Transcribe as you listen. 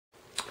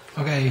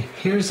Okay,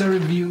 here's a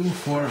review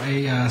for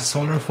a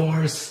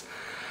Solarforce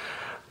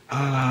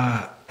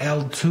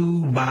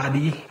L2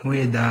 body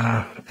with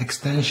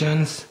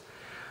extensions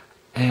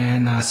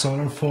and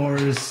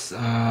Solarforce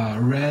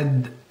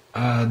Red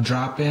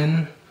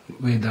drop-in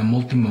with a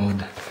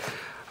multi-mode.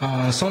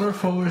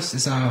 Solarforce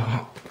is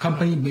a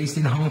company based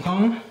in Hong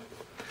Kong,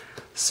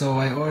 so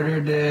I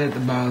ordered it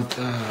about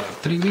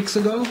 3 weeks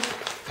ago,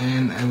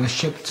 and it was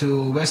shipped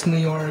to West New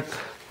York,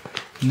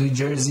 New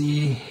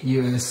Jersey,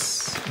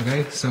 US.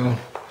 Okay, so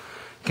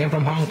came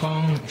from Hong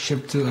Kong,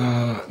 shipped to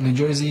New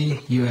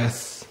Jersey,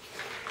 US,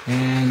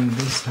 and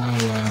this is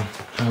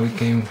how it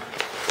came.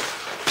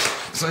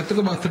 So it took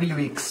about 3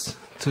 weeks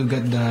to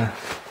get the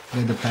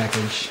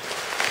package.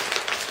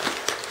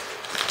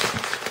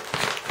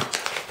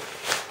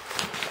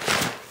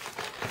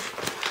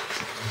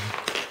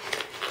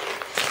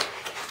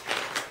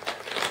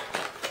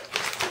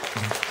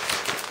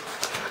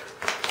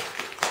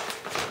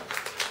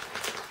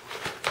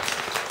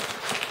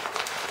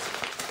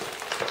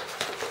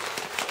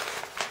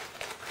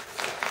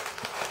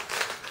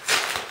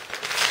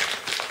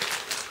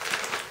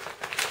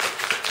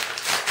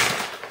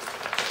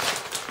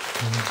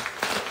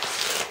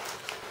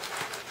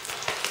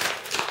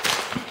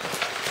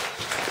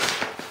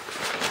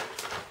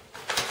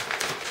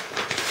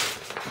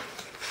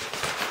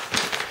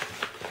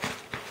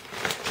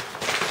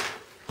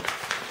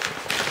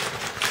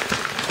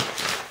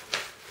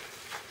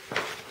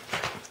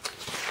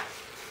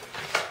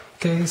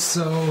 Okay,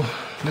 so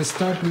let's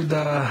start with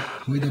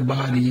the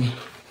body.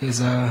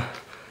 Is a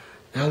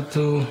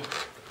L2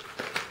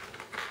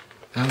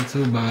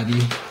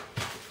 body,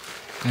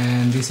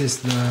 and this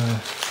is the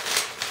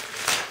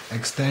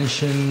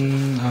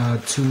extension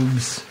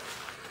tubes.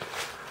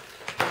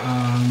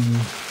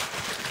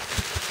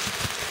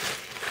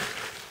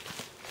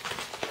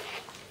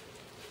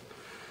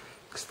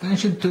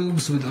 Extension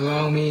tubes would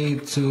allow me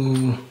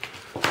to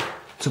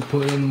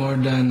put in more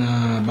than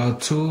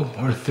about 2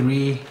 or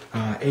 3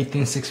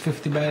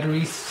 18650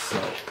 batteries.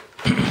 So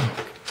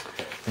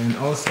and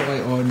also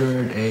I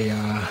ordered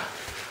a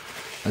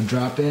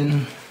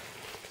drop-in.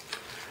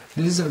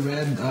 This is a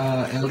red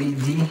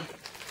LED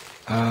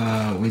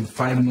with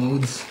 5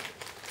 modes.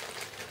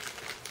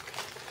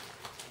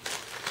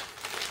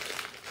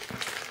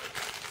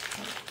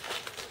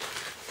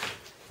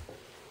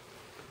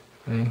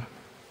 Okay.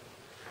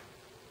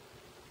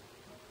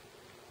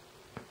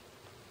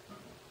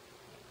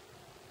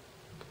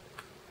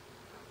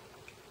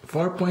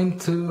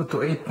 .2 to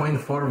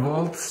 8.4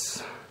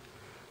 volts,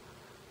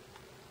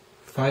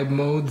 5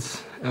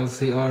 modes,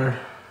 LCR,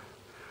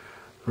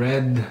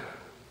 red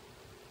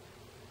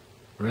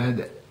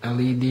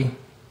LED.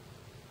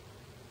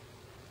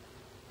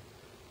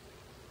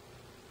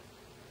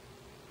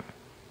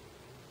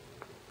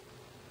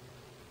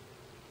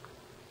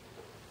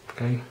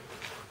 Okay,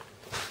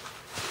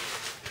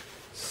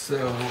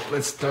 so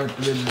let's start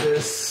with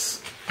this.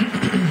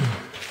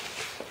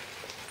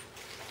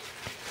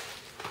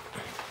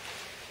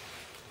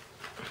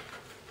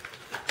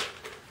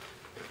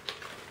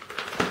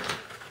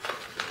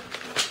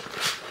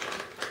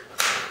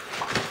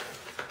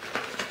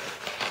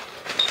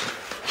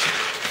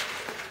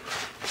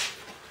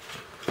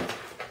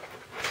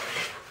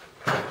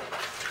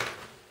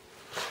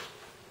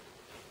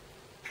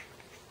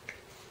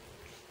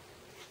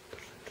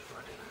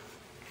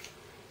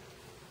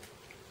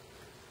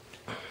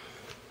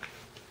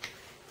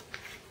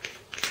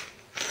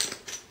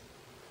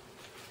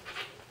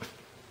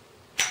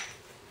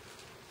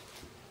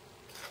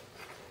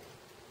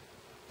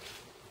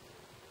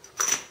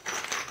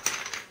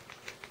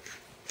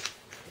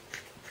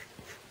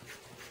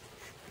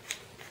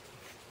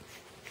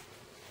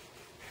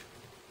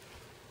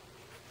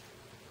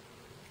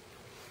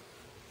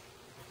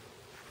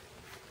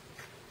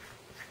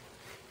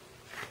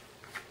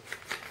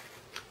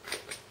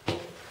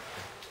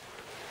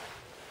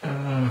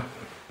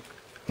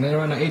 Then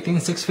run an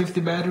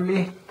 18650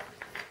 battery.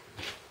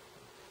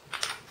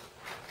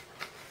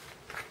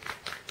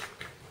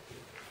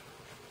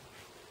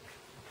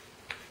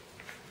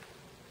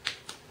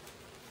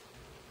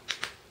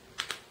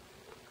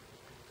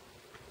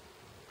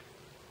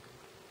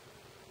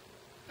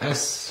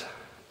 This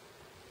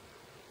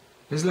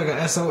is like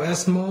a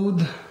SOS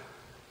mode.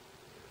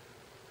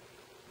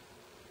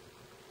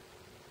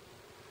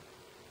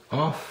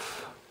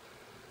 Off.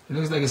 It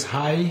looks like it's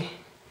high,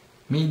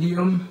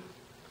 medium,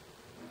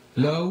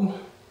 low,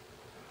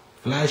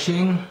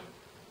 flashing,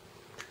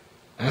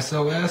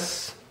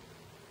 SOS,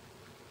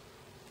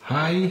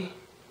 high,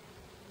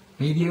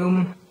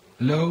 medium,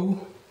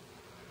 low,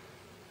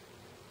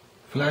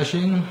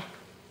 flashing,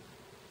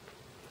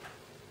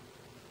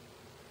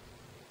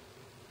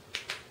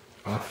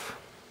 off.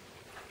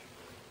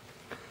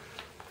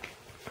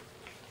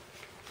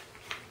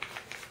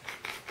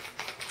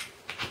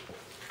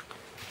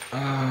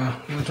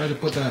 I'm going to try to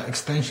put the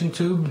extension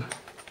tube.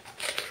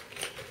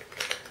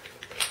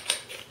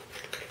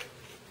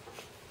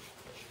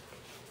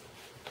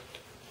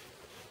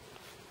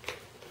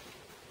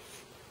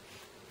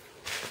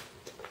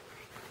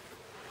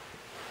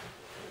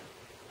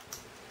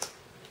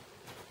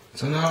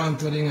 So now I'm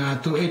putting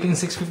two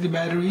 18650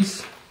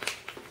 batteries.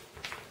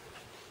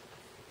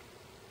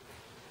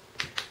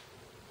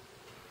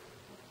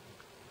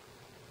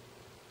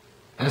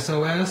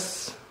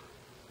 SOS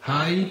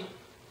high,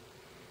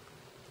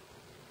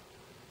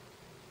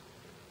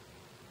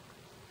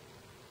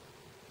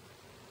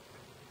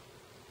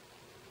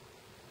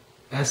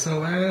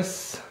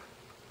 SOS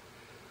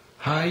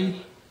high,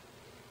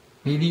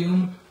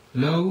 medium,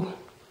 low,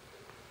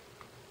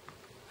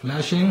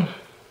 flashing,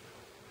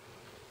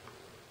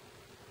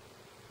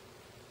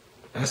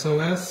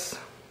 SOS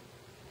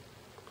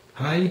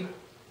high,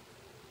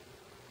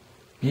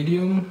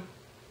 medium,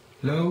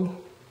 low,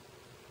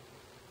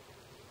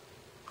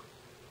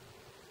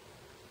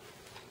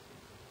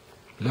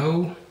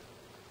 low,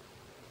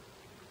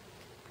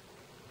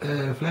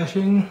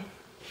 flashing,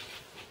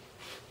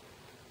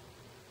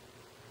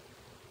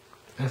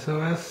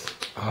 SOS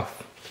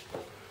off.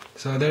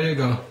 So there you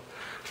go.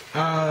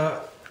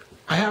 I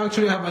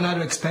actually have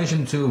another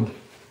extension tube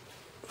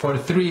for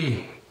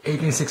three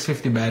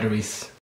 18650 batteries.